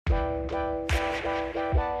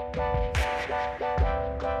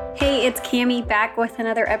it's Cami back with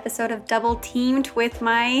another episode of Double Teamed with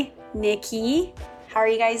my Nikki. How are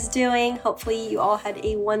you guys doing? Hopefully you all had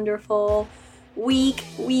a wonderful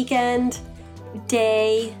weekend,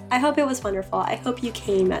 day. I hope it was wonderful. I hope you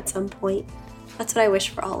came at some point. That's what I wish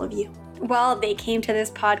for all of you. Well, they came to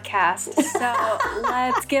this podcast, so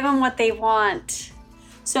let's give them what they want.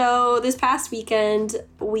 So this past weekend,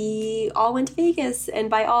 we all went to Vegas, and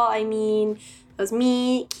by all, I mean it was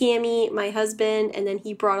me, Cami, my husband, and then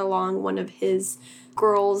he brought along one of his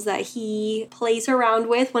girls that he plays around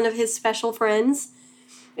with, one of his special friends.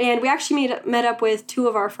 And we actually met up with two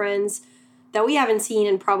of our friends that we haven't seen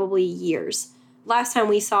in probably years. Last time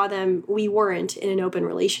we saw them, we weren't in an open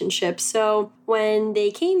relationship. So when they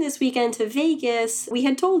came this weekend to Vegas, we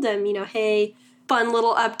had told them, hey, fun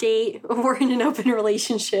little update, we're in an open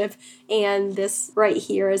relationship. And this right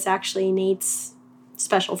here is actually Nate's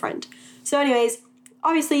special friend. So anyways,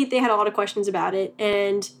 obviously they had a lot of questions about it.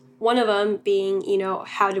 And one of them being,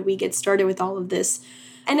 how did we get started with all of this?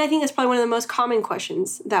 And I think that's probably one of the most common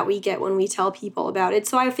questions that we get when we tell people about it.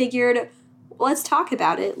 So I figured, let's talk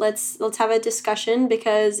about it. Let's have a discussion,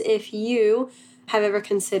 because if you have ever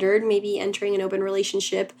considered maybe entering an open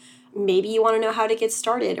relationship, maybe you want to know how to get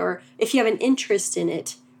started, or if you have an interest in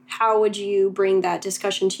it, how would you bring that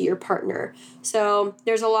discussion to your partner? So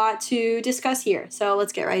there's a lot to discuss here. So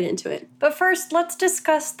let's get right into it. But first, let's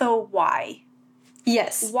discuss the why.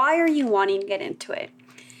 Yes. Why are you wanting to get into it?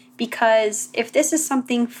 Because if this is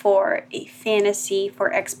something for a fantasy,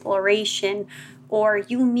 for exploration, or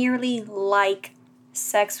you merely like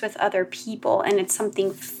sex with other people and it's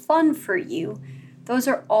something fun for you, those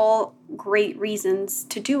are all great reasons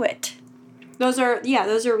to do it. Those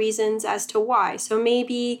are reasons as to why. So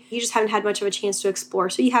maybe you just haven't had much of a chance to explore.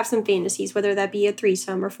 So you have some fantasies, whether that be a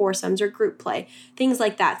threesome or foursomes or group play, things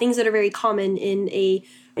like that, things that are very common in the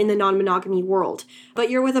non-monogamy world.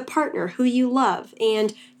 But you're with a partner who you love,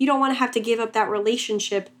 and you don't want to have to give up that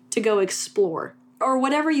relationship to go explore. Or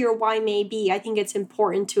whatever your why may be, I think it's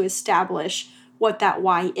important to establish what that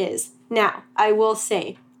why is. Now, I will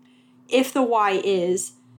say, if the why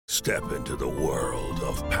is... Step into the world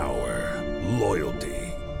of power, loyalty,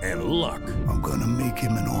 and luck. I'm gonna make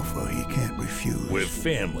him an offer he can't refuse. With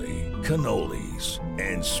family, cannolis,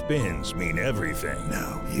 and spins mean everything.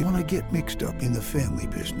 Now, you wanna get mixed up in the family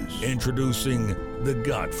business. Introducing The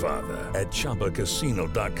Godfather at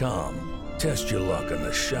ChumbaCasino.com. Test your luck in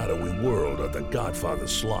the shadowy world of The Godfather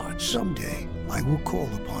slot. Someday, I will call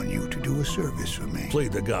upon you to do a service for me. Play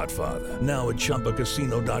The Godfather, now at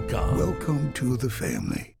ChumbaCasino.com. Welcome to the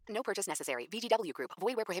family. No purchase necessary. VGW Group.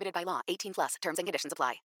 Void where prohibited by law. 18 plus. Terms and conditions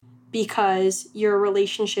apply. Because your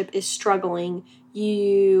relationship is struggling,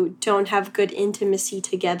 you don't have good intimacy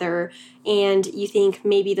together, and you think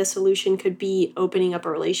maybe the solution could be opening up a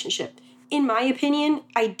relationship. In my opinion,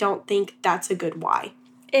 I don't think that's a good why.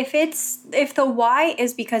 If the why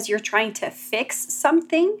is because you're trying to fix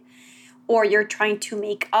something, or you're trying to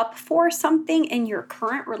make up for something in your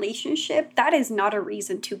current relationship, that is not a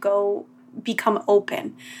reason to go become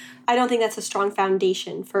open. I don't think that's a strong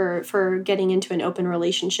foundation for getting into an open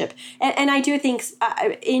relationship. And I do think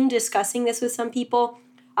in discussing this with some people,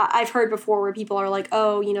 I've heard before where people are like,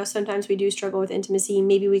 sometimes we do struggle with intimacy.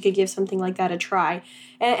 Maybe we could give something like that a try.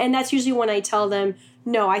 And that's usually when I tell them,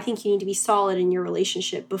 no, I think you need to be solid in your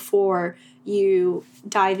relationship before you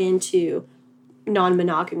dive into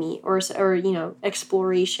non-monogamy or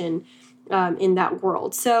exploration in that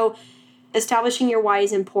world. So establishing your why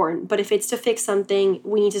is important, but if it's to fix something,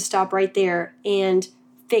 we need to stop right there and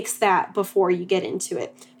fix that before you get into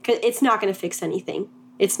it. Because it's not going to fix anything.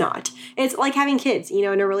 It's not. It's like having kids, in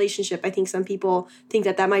a relationship. I think some people think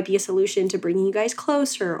that might be a solution to bringing you guys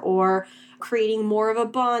closer, or creating more of a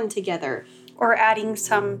bond together, or adding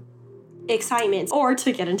some excitement, or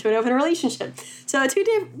to get into an open relationship. So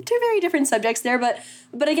two very different subjects there, but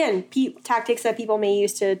again, tactics that people may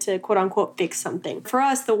use to quote unquote fix something. For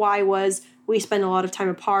us, the why was we spend a lot of time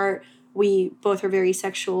apart. We both are very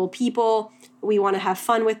sexual people. We want to have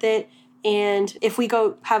fun with it. And if we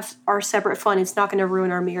go have our separate fun, it's not going to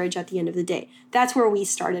ruin our marriage at the end of the day. That's where we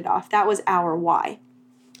started off. That was our why.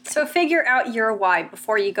 So figure out your why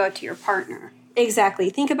before you go to your partner. Exactly.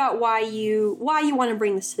 Think about why you want to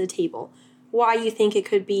bring this to the table, why you think it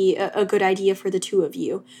could be a good idea for the two of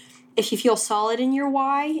you. If you feel solid in your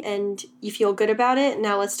why and you feel good about it,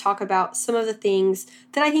 now let's talk about some of the things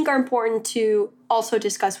that I think are important to also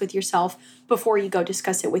discuss with yourself before you go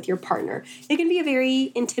discuss it with your partner. It can be a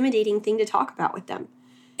very intimidating thing to talk about with them.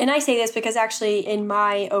 And I say this because actually in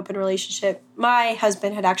my open relationship, my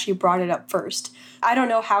husband had actually brought it up first. I don't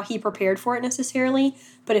know how he prepared for it necessarily,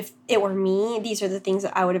 but if it were me, these are the things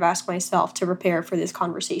that I would have asked myself to prepare for this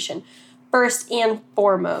conversation. First and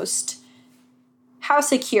foremost, how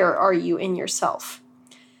secure are you in yourself?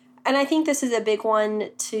 And I think this is a big one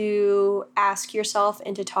to ask yourself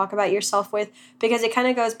and to talk about yourself with, because it kind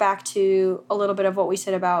of goes back to a little bit of what we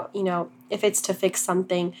said about, if it's to fix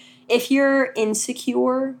something. If you're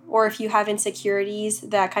insecure or if you have insecurities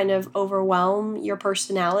that kind of overwhelm your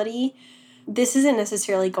personality, this isn't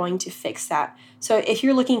necessarily going to fix that. So if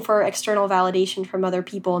you're looking for external validation from other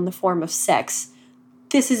people in the form of sex,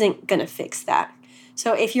 this isn't going to fix that.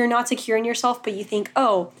 So if you're not secure in yourself, but you think,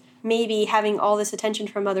 oh, maybe having all this attention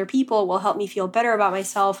from other people will help me feel better about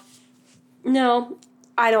myself, no,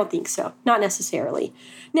 I don't think so. Not necessarily.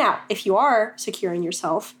 Now, if you are secure in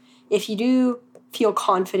yourself, if you do feel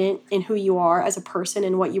confident in who you are as a person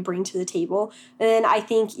and what you bring to the table, then I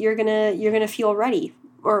think you're gonna feel ready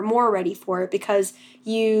or more ready for it, because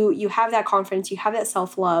you have that confidence, you have that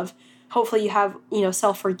self-love. Hopefully you have,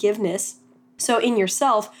 self-forgiveness. So in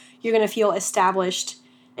yourself, you're gonna feel established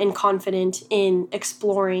and confident in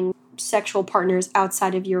exploring sexual partners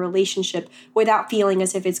outside of your relationship without feeling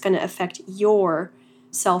as if it's gonna affect your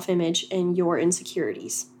self-image and your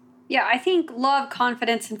insecurities. Yeah, I think love,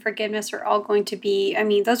 confidence, and forgiveness are all going to be,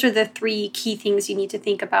 those are the three key things you need to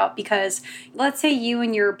think about, because let's say you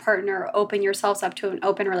and your partner open yourselves up to an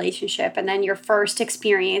open relationship, and then your first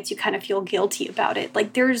experience, you kind of feel guilty about it.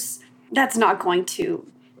 That's not going to,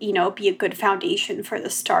 be a good foundation for the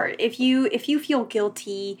start. If you feel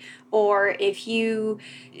guilty, or if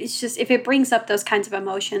it brings up those kinds of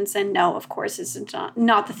emotions, then no, of course, it's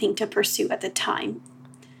not the thing to pursue at the time.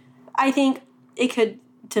 I think it could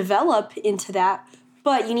develop into that,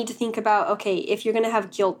 but you need to think about, okay, if you're going to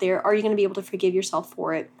have guilt there, are you going to be able to forgive yourself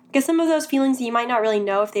for it? Because some of those feelings you might not really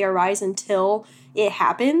know if they arise until it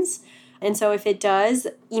happens. And so if it does,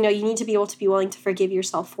 you need to be able to be willing to forgive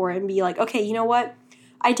yourself for it and be like, okay, you know what?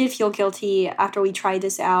 I did feel guilty after we tried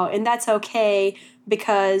this out, and that's okay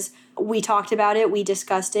because we talked about it, we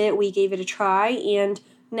discussed it, we gave it a try, and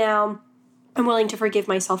now I'm willing to forgive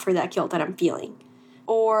myself for that guilt that I'm feeling.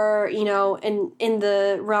 Or, in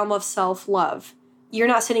the realm of self-love, you're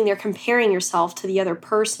not sitting there comparing yourself to the other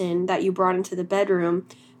person that you brought into the bedroom,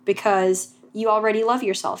 because you already love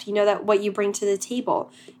yourself. You know that what you bring to the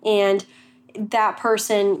table. And that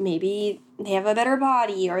person, maybe they have a better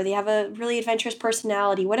body or they have a really adventurous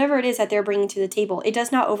personality, whatever it is that they're bringing to the table, it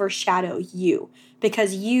does not overshadow you,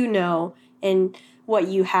 because you know and what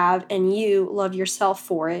you have and you love yourself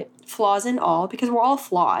for it, flaws and all, because we're all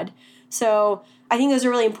flawed. So I think those are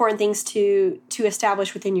really important things to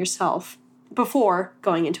establish within yourself before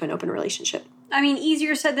going into an open relationship.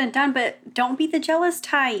 Easier said than done, but don't be the jealous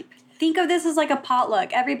type. Think of this as like a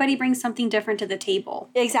potluck. Everybody brings something different to the table.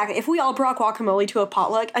 Exactly. If we all brought guacamole to a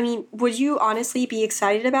potluck, would you honestly be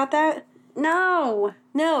excited about that? No.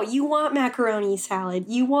 No, you want macaroni salad.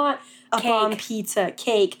 You want a bomb pizza,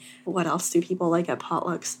 cake. What else do people like at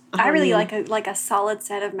potlucks? I really like a solid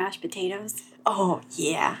set of mashed potatoes. Oh,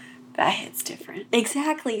 yeah. That hits different.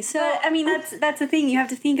 Exactly. So, but, that's the thing you have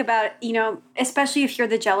to think about, especially if you're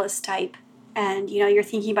the jealous type and, you're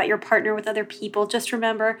thinking about your partner with other people. Just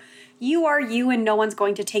remember, you are you and no one's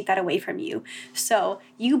going to take that away from you. So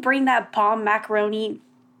you bring that bomb macaroni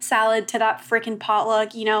salad to that freaking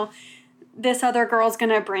potluck, this other girl's going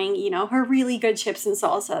to bring, her really good chips and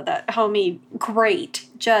salsa that homemade great.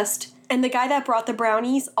 And the guy that brought the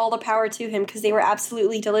brownies, all the power to him, because they were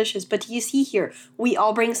absolutely delicious. But do you see here, we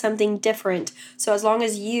all bring something different. So as long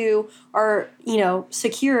as you are,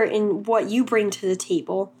 secure in what you bring to the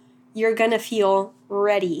table, you're going to feel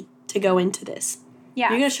ready to go into this. Yeah.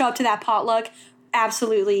 You're going to show up to that potluck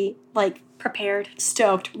absolutely, prepared,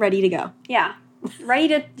 stoked, ready to go. Yeah. Ready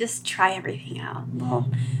to just try everything out.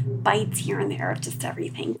 Little bites here and there of just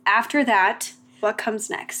everything. After that, what comes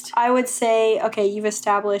next? I would say, okay, you've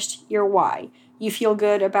established your why. You feel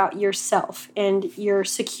good about yourself and you're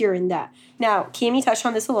secure in that. Now, Cami touched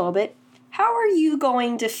on this a little bit. How are you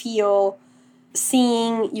going to feel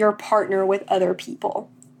seeing your partner with other people?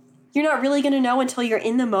 You're not really going to know until you're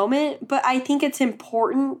in the moment, but I think it's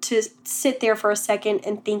important to sit there for a second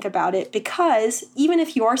and think about it, because even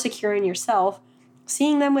if you are secure in yourself,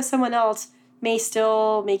 seeing them with someone else may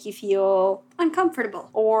still make you feel uncomfortable,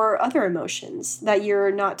 or other emotions that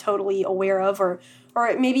you're not totally aware of, or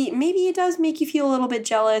maybe it does make you feel a little bit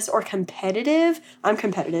jealous or competitive. I'm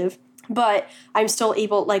competitive, But I'm still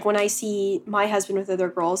able, like when I see my husband with other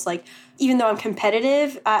girls, like even though I'm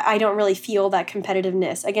competitive, I don't really feel that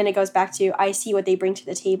competitiveness. Again, it goes back to I see what they bring to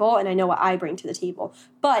the table and I know what I bring to the table.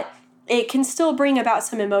 But it can still bring about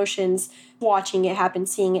some emotions watching it happen,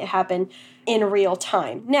 seeing it happen in real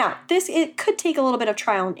time. Now, it could take a little bit of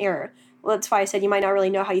trial and error. Well, that's why I said you might not really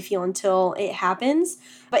know how you feel until it happens.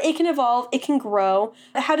 But it can evolve, it can grow.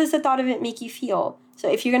 How does the thought of it make you feel?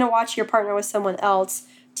 So if you're going to watch your partner with someone else,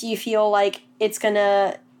 do you feel like it's going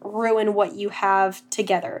to ruin what you have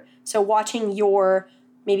together? So watching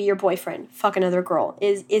maybe your boyfriend fuck another girl,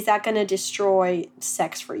 is that going to destroy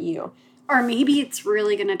sex for you? Or maybe it's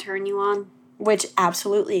really going to turn you on. Which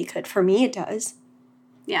absolutely could. For me, it does.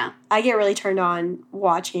 Yeah. I get really turned on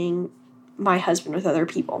watching my husband with other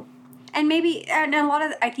people. And I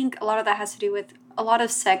think a lot of that has to do with a lot of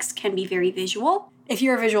sex can be very visual. If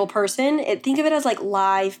you're a visual person, think of it as like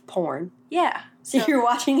live porn. Yeah. So you're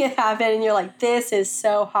watching it happen and you're like, this is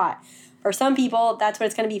so hot. For some people, that's what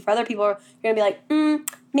it's going to be. For other people, you're going to be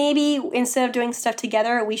like, maybe instead of doing stuff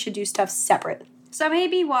together, we should do stuff separate. So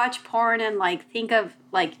maybe watch porn and like think of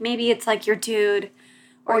like maybe it's like your dude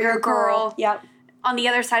or your girl. Yep. On the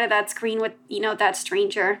other side of that screen with, that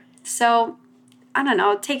stranger. So, I don't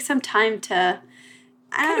know, take some time to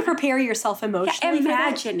kind of prepare yourself emotionally.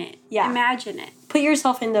 Imagine it. Yeah. Imagine it. Put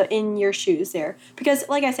yourself in your shoes there. Because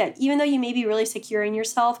like I said, even though you may be really secure in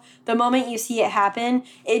yourself, the moment you see it happen,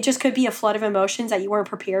 it just could be a flood of emotions that you weren't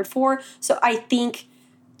prepared for. So I think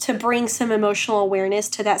to bring some emotional awareness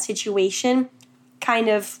to that situation, kind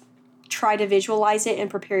of try to visualize it and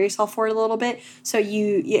prepare yourself for it a little bit so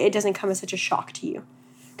it doesn't come as such a shock to you.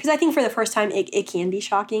 Because I think for the first time, it can be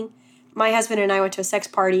shocking. My husband and I went to a sex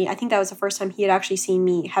party. I think that was the first time he had actually seen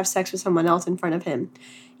me have sex with someone else in front of him.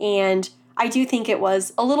 And I do think it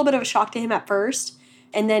was a little bit of a shock to him at first.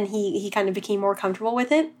 And then he kind of became more comfortable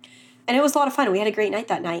with it. And it was a lot of fun. We had a great night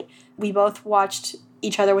that night. We both watched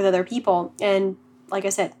each other with other people. And like I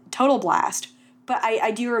said, total blast. But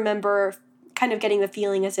I do remember kind of getting the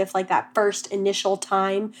feeling as if like that first initial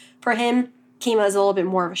time for him came as a little bit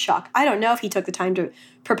more of a shock. I don't know if he took the time to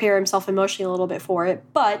prepare himself emotionally a little bit for it,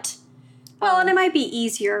 but... Well, and it might be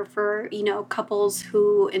easier for, couples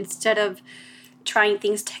who instead of trying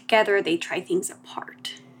things together, they try things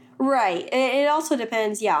apart. Right. It also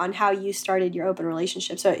depends, on how you started your open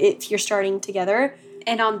relationship. So if you're starting together...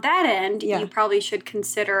 And on that end, you probably should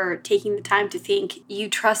consider taking the time to think you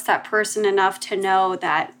trust that person enough to know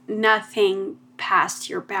that nothing past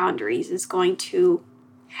your boundaries is going to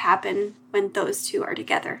happen when those two are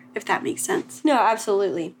together, if that makes sense. No,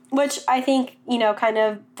 absolutely. Which I think, kind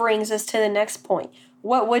of brings us to the next point.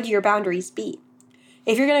 What would your boundaries be?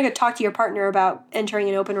 If you're going to talk to your partner about entering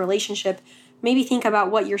an open relationship, maybe think about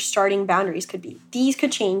what your starting boundaries could be. These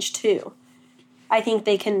could change too. I think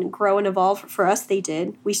they can grow and evolve. For us, they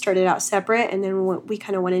did. We started out separate, and then we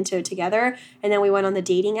kind of went into it together. And then we went on the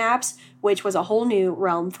dating apps, which was a whole new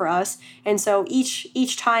realm for us. And so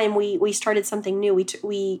each time we started something new,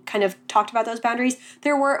 we kind of talked about those boundaries.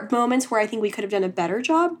 There were moments where I think we could have done a better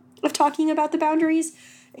job of talking about the boundaries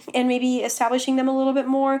and maybe establishing them a little bit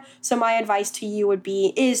more. So my advice to you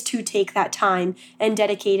is to take that time and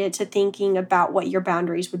dedicate it to thinking about what your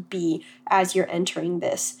boundaries would be as you're entering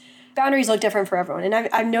this. Boundaries look different for everyone. And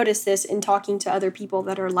I've noticed this in talking to other people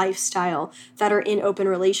that are lifestyle, that are in open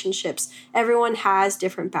relationships. Everyone has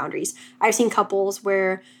different boundaries. I've seen couples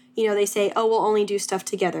where, they say, oh, we'll only do stuff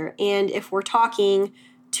together. And if we're talking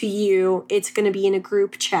to you, it's going to be in a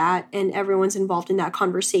group chat and everyone's involved in that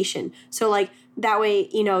conversation. So like that way,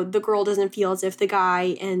 the girl doesn't feel as if the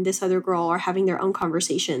guy and this other girl are having their own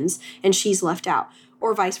conversations and she's left out.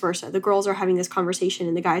 Or vice versa. The girls are having this conversation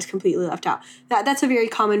and the guy's completely left out. That's a very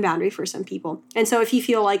common boundary for some people. And so if you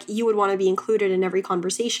feel like you would want to be included in every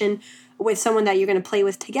conversation with someone that you're going to play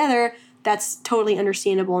with together, that's totally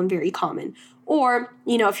understandable and very common. Or,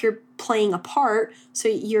 if you're playing apart, so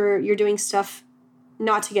you're doing stuff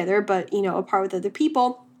not together, but, apart with other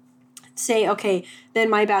people, say, okay, then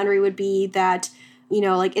my boundary would be that,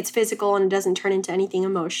 it's physical and it doesn't turn into anything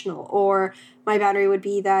emotional. Or my boundary would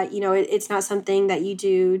be that, it's not something that you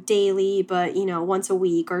do daily, but, once a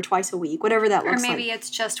week or twice a week, whatever that looks like. Or maybe it's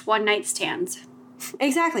just one night stands.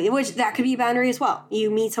 Exactly, which that could be a boundary as well.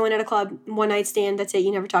 You meet someone at a club, one night stand, that's it,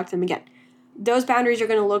 you never talk to them again. Those boundaries are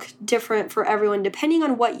going to look different for everyone depending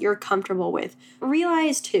on what you're comfortable with.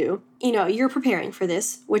 Realize too, you're preparing for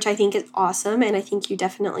this, which I think is awesome and I think you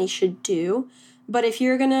definitely should do. But if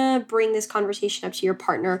you're going to bring this conversation up to your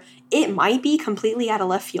partner, it might be completely out of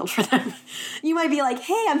left field for them. You might be like,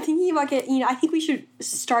 hey, I'm thinking about I think we should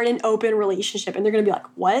start an open relationship. And they're going to be like,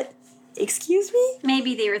 what? excuse me?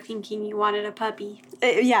 Maybe they were thinking you wanted a puppy.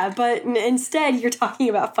 Yeah, but instead you're talking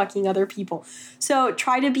about fucking other people. So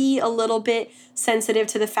try to be a little bit sensitive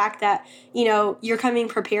to the fact that, you know, you're coming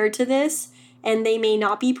prepared to this and they may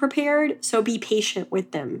not be prepared. So be patient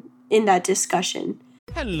with them in that discussion.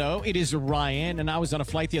 Hello, it is Ryan, and I was on a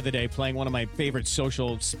flight the other day playing one of my favorite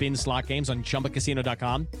social spin slot games on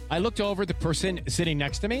ChumbaCasino.com. I looked over at the person sitting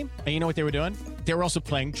next to me, and you know what they were doing? They were also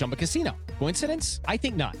playing Chumba Casino. Coincidence? I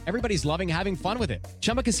think not. Everybody's loving having fun with it.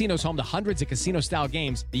 Chumba Casino is home to hundreds of casino-style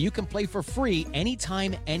games that you can play for free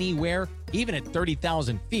anytime, anywhere, even at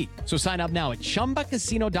 30,000 feet. So sign up now at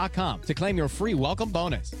ChumbaCasino.com to claim your free welcome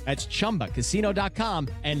bonus. That's ChumbaCasino.com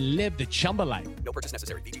and live the Chumba life. No purchase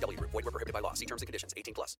necessary. VGW Group. Void where prohibited by law. See terms and conditions.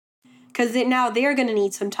 18+. Because now they're going to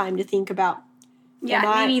need some time to think about. Yeah,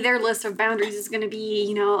 maybe their list of boundaries is going to be,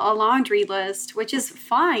 you know, a laundry list, which is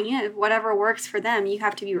fine. Yeah, whatever works for them. You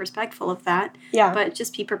have to be respectful of that. Yeah. But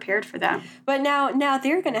just be prepared for them. But now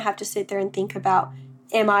they're going to have to sit there and think about,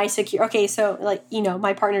 am I secure? Okay, so, like, you know,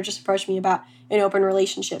 my partner just approached me about an open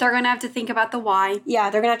relationship. They're going to have to think about the why. Yeah,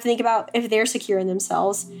 they're going to have to think about if they're secure in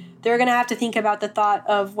themselves. They're going to have to think about the thought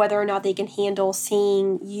of whether or not they can handle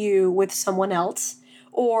seeing you with someone else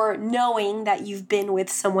or knowing that you've been with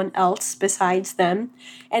someone else besides them.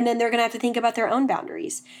 And then they're going to have to think about their own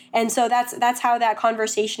boundaries. And so that's how that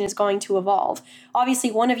conversation is going to evolve.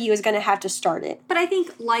 Obviously, one of you is going to have to start it. But I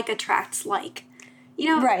think like attracts like. You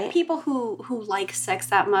know, right. People who like sex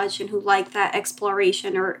that much and who like that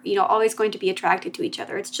exploration are, you know, always going to be attracted to each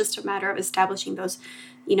other. It's just a matter of establishing those,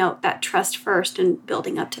 you know, that trust first and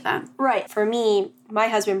building up to that. Right. For me, my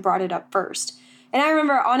husband brought it up first. And I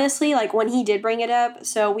remember, honestly, like when he did bring it up,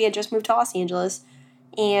 so we had just moved to Los Angeles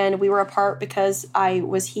and we were apart because I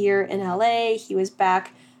was here in LA. He was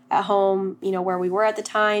back at home, you know, where we were at the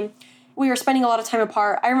time. We were spending a lot of time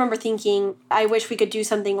apart. I remember thinking, I wish we could do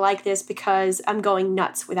something like this because I'm going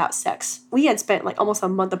nuts without sex. We had spent like almost a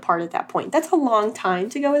month apart at that point. That's a long time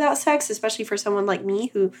to go without sex, especially for someone like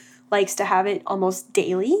me who likes to have it almost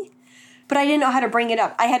daily. But I didn't know how to bring it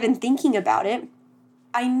up. I had been thinking about it.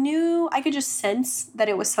 I knew I could just sense that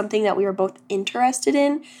it was something that we were both interested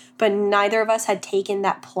in, but neither of us had taken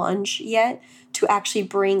that plunge yet to actually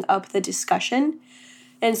bring up the discussion.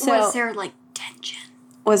 And so, was there like tension?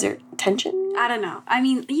 Was there tension? I don't know. I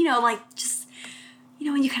mean, you know, like just, you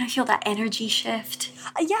know, when you kind of feel that energy shift.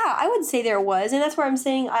 Yeah, I would say there was. And that's where I'm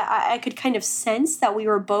saying I could kind of sense that we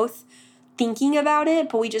were both thinking about it,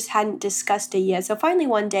 but we just hadn't discussed it yet. So finally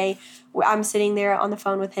one day, I'm sitting there on the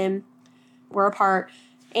phone with him. We're apart.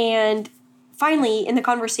 And finally, in the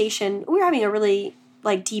conversation, we were having a really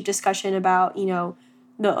like deep discussion about, you know,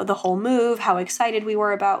 the whole move, how excited we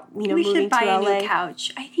were about, you know, moving to LA. We should buy a new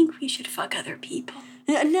couch. I think we should fuck other people.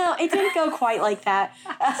 No, it didn't go quite like that.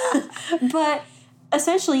 But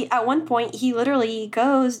essentially, at one point, he literally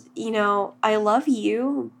goes, you know, I love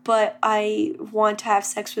you, but I want to have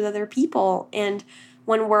sex with other people. And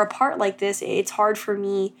when we're apart like this, it's hard for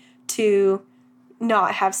me to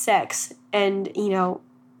not have sex. And, you know,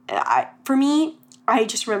 for me, I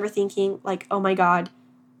just remember thinking, like, oh my God,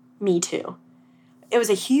 me too. It was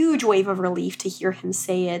a huge wave of relief to hear him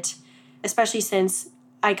say it, especially since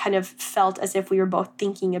I kind of felt as if we were both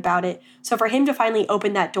thinking about it. So for him to finally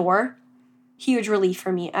open that door, huge relief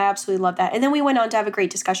for me. I absolutely love that. And then we went on to have a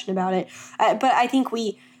great discussion about it. But I think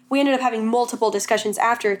we ended up having multiple discussions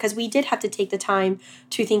after because we did have to take the time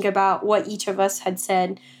to think about what each of us had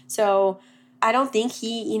said. So I don't think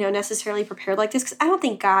he, you know, necessarily prepared like this because I don't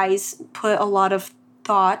think guys put a lot of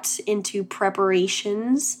thought into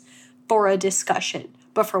preparations for a discussion.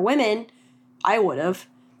 But for women, I would have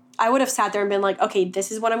sat there and been like, okay,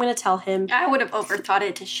 this is what I'm going to tell him. I would have overthought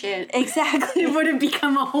it to shit. Exactly. It would have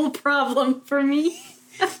become a whole problem for me.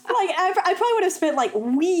 Like, I probably would have spent, like,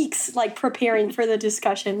 weeks, like, preparing for the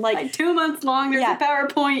discussion. Like 2 months long, there's a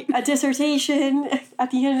PowerPoint. A dissertation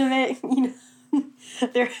at the end of it, you know.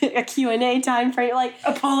 There's a Q&A time frame. Like,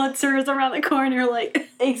 a Pulitzer is around the corner, like.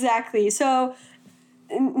 Exactly. So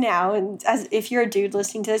now, as if you're a dude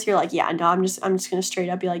listening to this, you're like, yeah, no, I'm just going to straight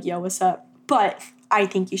up be like, yo, what's up? But I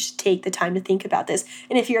think you should take the time to think about this.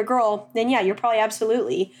 And if you're a girl, then yeah, you're probably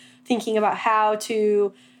absolutely thinking about how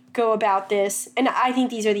to go about this. And I think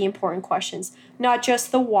these are the important questions. Not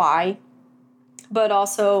just the why, but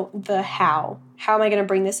also the how. How am I going to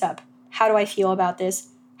bring this up? How do I feel about this?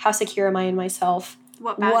 How secure am I in myself?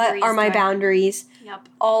 What are my boundaries? Yep.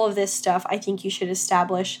 All of this stuff I think you should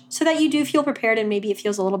establish so that you do feel prepared and maybe it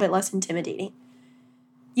feels a little bit less intimidating.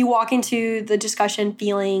 You walk into the discussion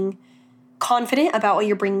feeling confident about what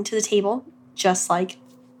you're bringing to the table, just like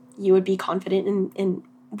you would be confident in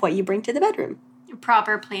what you bring to the bedroom.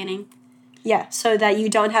 Proper planning. Yeah, so that you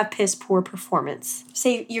don't have piss poor performance.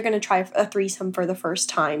 Say you're going to try a threesome for the first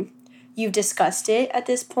time. You've discussed it at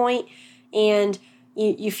this point, and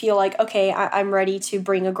you feel like, okay, I'm ready to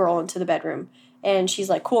bring a girl into the bedroom. And she's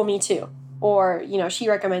like, cool, me too. Or, she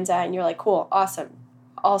recommends that, and you're like, cool, awesome.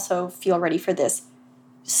 Also feel ready for this.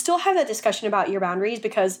 Still have that discussion about your boundaries,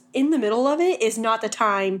 because in the middle of it is not the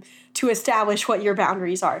time to establish what your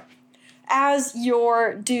boundaries are. As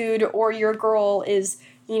your dude or your girl is,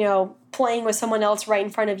 playing with someone else right in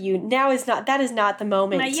front of you, that is not the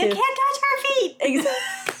moment. No, you can't touch her feet.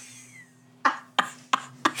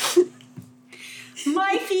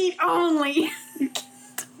 My feet only. You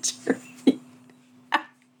can't touch her feet.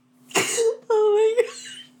 Oh my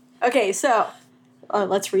god. Okay, so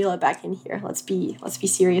let's reel it back in here. Let's be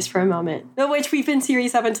serious for a moment. Which we've been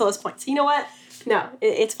serious up until this point. So you know what? No,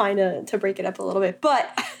 it's fine to break it up a little bit.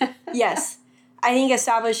 But yes, I think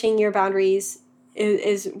establishing your boundaries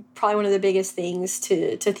is probably one of the biggest things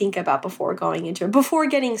to think about before going into it, before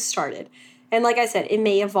getting started. And like I said, it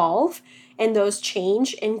may evolve, and those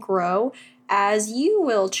change and grow as you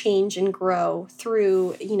will change and grow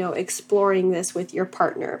through, exploring this with your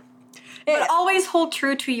partner. But always hold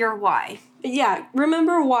true to your why. Yeah,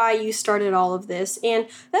 remember why you started all of this. And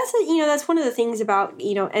that's one of the things about,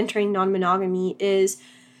 entering non-monogamy is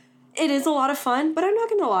it is a lot of fun, but I'm not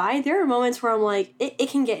going to lie. There are moments where I'm like, it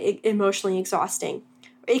can get emotionally exhausting.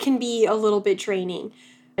 It can be a little bit draining,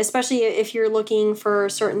 especially if you're looking for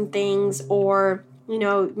certain things, or,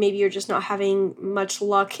 maybe you're just not having much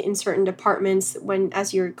luck in certain departments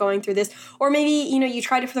as you're going through this. Or maybe, you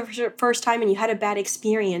tried it for the first time and you had a bad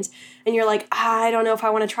experience and you're like, I don't know if I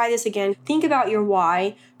want to try this again. Think about your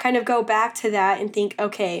why, kind of go back to that and think,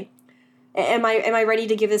 okay, am I ready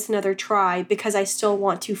to give this another try because I still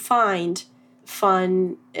want to find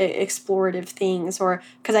fun, explorative things, or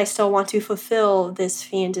because I still want to fulfill this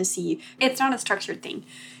fantasy. It's not a structured thing.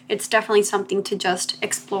 It's definitely something to just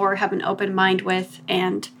explore, have an open mind with,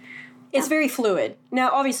 and it's very fluid. Now,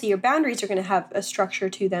 obviously, your boundaries are going to have a structure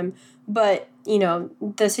to them, but,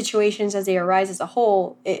 the situations as they arise as a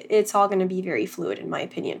whole, it's all going to be very fluid, in my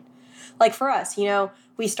opinion. Like for us,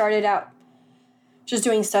 we started out just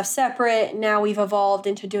doing stuff separate. Now we've evolved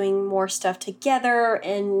into doing more stuff together,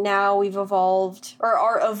 and now we've evolved or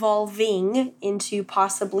are evolving into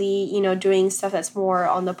possibly, doing stuff that's more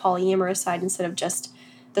on the polyamorous side instead of just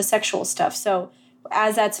the sexual stuff. So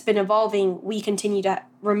as that's been evolving, we continue to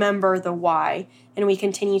remember the why, and we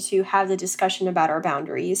continue to have the discussion about our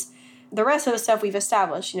boundaries. The rest of the stuff we've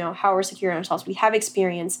established, how we're secure in ourselves. We have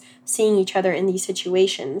experience seeing each other in these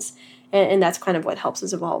situations, and that's kind of what helps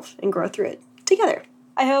us evolve and grow through it together.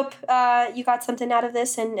 I hope you got something out of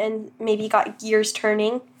this and maybe got gears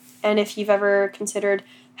turning. And if you've ever considered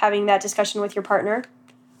having that discussion with your partner,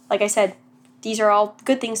 like I said, these are all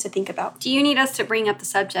good things to think about. Do you need us to bring up the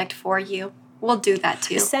subject for you? We'll do that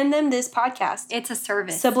too. Send them this podcast. It's a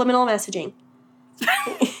service. Subliminal messaging.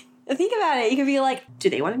 Think about it. You could be like, do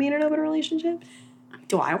they want to be in an open relationship?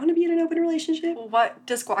 Do I want to be in an open relationship? What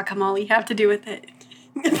does guacamole have to do with it?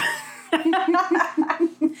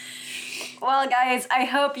 Well, guys, I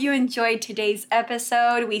hope you enjoyed today's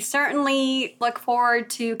episode. We certainly look forward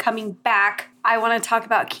to coming back. I want to talk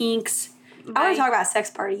about kinks. I want to talk about sex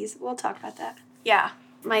parties. We'll talk about that. Yeah,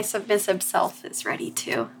 my submissive self is ready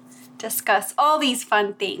to discuss all these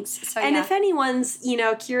fun things. So, and if anyone's,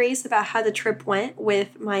 curious about how the trip went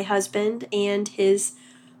with my husband and his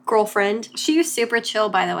girlfriend. She was super chill,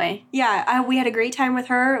 by the way. Yeah, we had a great time with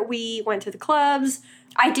her. We went to the clubs.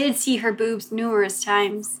 I did see her boobs numerous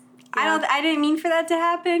times. Yeah. I didn't mean for that to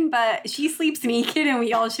happen, but she sleeps naked and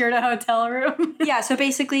we all shared a hotel room. Yeah, so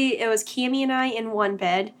basically it was Cammie and I in one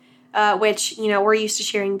bed, which, we're used to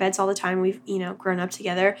sharing beds all the time. We've, grown up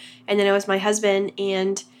together. And then it was my husband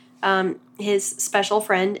and his special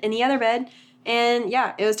friend in the other bed. And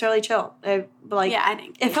yeah, it was totally chill. I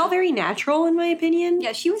think it felt very natural in my opinion.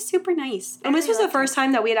 Yeah, she was super nice. And this was the first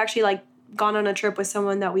time that we had actually gone on a trip with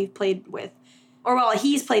someone that we've played with. Or,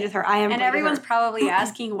 he's played with her. I haven't. And everyone's probably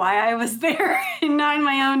asking why I was there and not in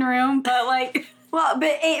my own room. But,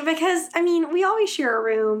 because, we always share a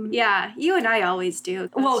room. Yeah, you and I always do.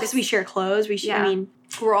 Well, because we share clothes.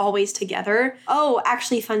 We're always together. Oh,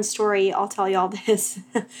 actually, fun story. I'll tell y'all this.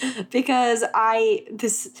 Because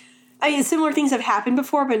similar things have happened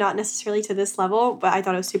before, but not necessarily to this level. But I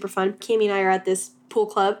thought it was super fun. Cammie and I are at this pool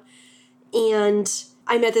club. And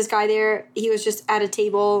I met this guy there. He was just at a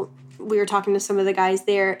table. We were talking to some of the guys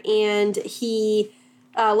there, and he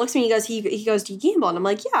looks at me, he goes, do you gamble? And I'm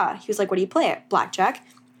like, yeah. He was like, what do you play at? Blackjack.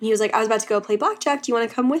 And he was like, I was about to go play blackjack. Do you want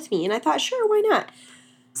to come with me? And I thought, sure, why not?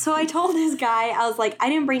 So I told this guy, I was like, I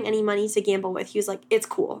didn't bring any money to gamble with. He was like, it's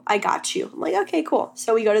cool. I got you. I'm like, okay, cool.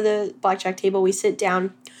 So we go to the blackjack table. We sit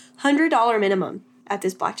down. $100 minimum at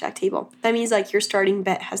this blackjack table. That means like your starting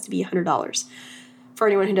bet has to be $100 for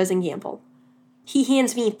anyone who doesn't gamble. He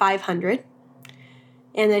hands me $500,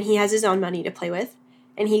 and then he has his own money to play with.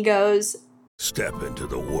 And he goes, Step into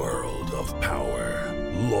the world of power,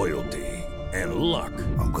 loyalty, and luck.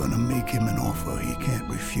 I'm gonna make him an offer he can't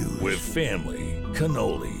refuse. With family,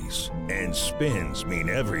 cannolis, and spins mean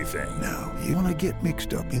everything. Now, you wanna get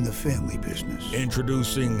mixed up in the family business.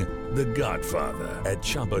 Introducing The Godfather at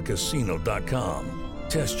ChumbaCasino.com.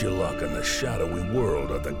 Test your luck in the shadowy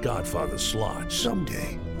world of The Godfather slot.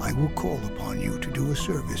 Someday, I will call upon you to do a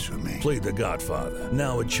service for me. Play The Godfather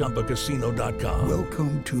now at ChumbaCasino.com.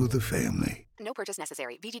 Welcome to the family. No purchase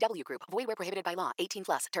necessary. VGW Group. Void where prohibited by law. 18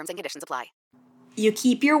 plus. Terms and conditions apply. you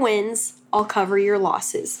keep your wins, I'll cover your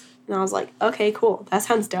losses. And I was like, okay, cool. That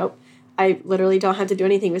sounds dope. I literally don't have to do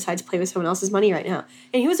anything besides play with someone else's money right now.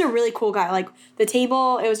 And he was a really cool guy. Like, the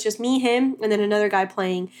table, it was just me, him, and then another guy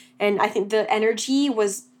playing. And I think the energy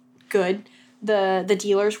was good. The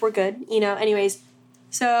dealers were good, you know. Anyways,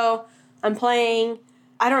 so I'm playing.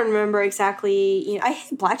 I don't remember exactly. You know, I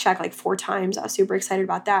hit blackjack like 4 times. I was super excited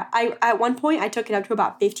about that. At one point, I took it up to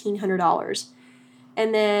about $1,500.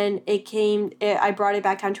 And then I brought it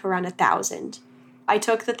back down to around $1,000. I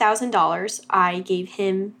took the $1,000. I gave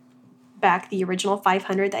him back the original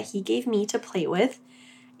 $500 that he gave me to play with,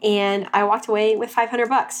 and I walked away with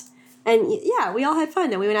 $500. And yeah, we all had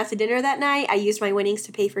fun. Then we went out to dinner that night. I used my winnings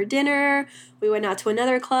to pay for dinner. We went out to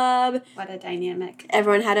another club. What a dynamic.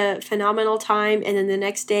 Everyone had a phenomenal time, and then the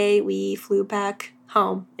next day we flew back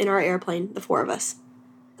home in our airplane, the 4 of us.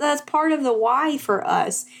 That's part of the why for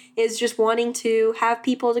us, is just wanting to have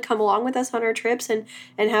people to come along with us on our trips and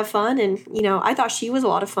have fun. And, you know, I thought she was a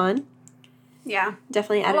lot of fun. Yeah.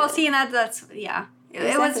 Definitely added. Well, seeing that's yeah.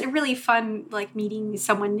 It was Exactly. really fun, like, meeting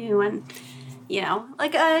someone new and, you know,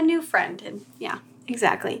 like a new friend. And, yeah.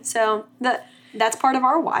 Exactly. So that's part of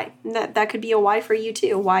our why. That could be a why for you,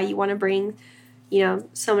 too. Why you want to bring, you know,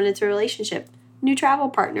 someone into a relationship. New travel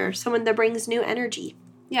partner. Someone that brings new energy.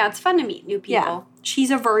 Yeah, it's fun to meet new people. Yeah.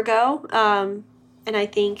 She's a Virgo. And I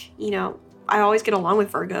think, you know, I always get along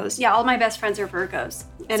with Virgos. Yeah, all my best friends are Virgos.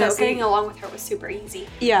 And so I see- getting along with her was super easy.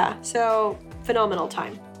 Yeah. So phenomenal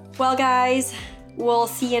time. Well, guys, we'll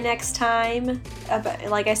see you next time.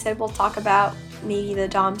 Like I said, we'll talk about maybe the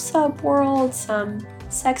Dom sub world, some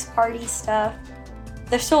sex party stuff.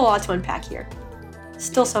 There's still a lot to unpack here.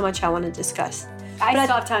 Still so much I want to discuss. I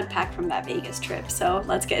still have to unpack from that Vegas trip, so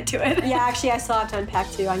let's get to it. Yeah, actually, I still have to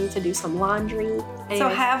unpack too. I need to do some laundry. So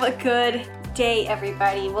Anyways, have a good day,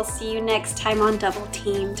 everybody. We'll see you next time on Double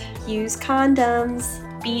Teamed. use condoms.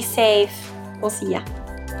 Be safe. We'll see ya.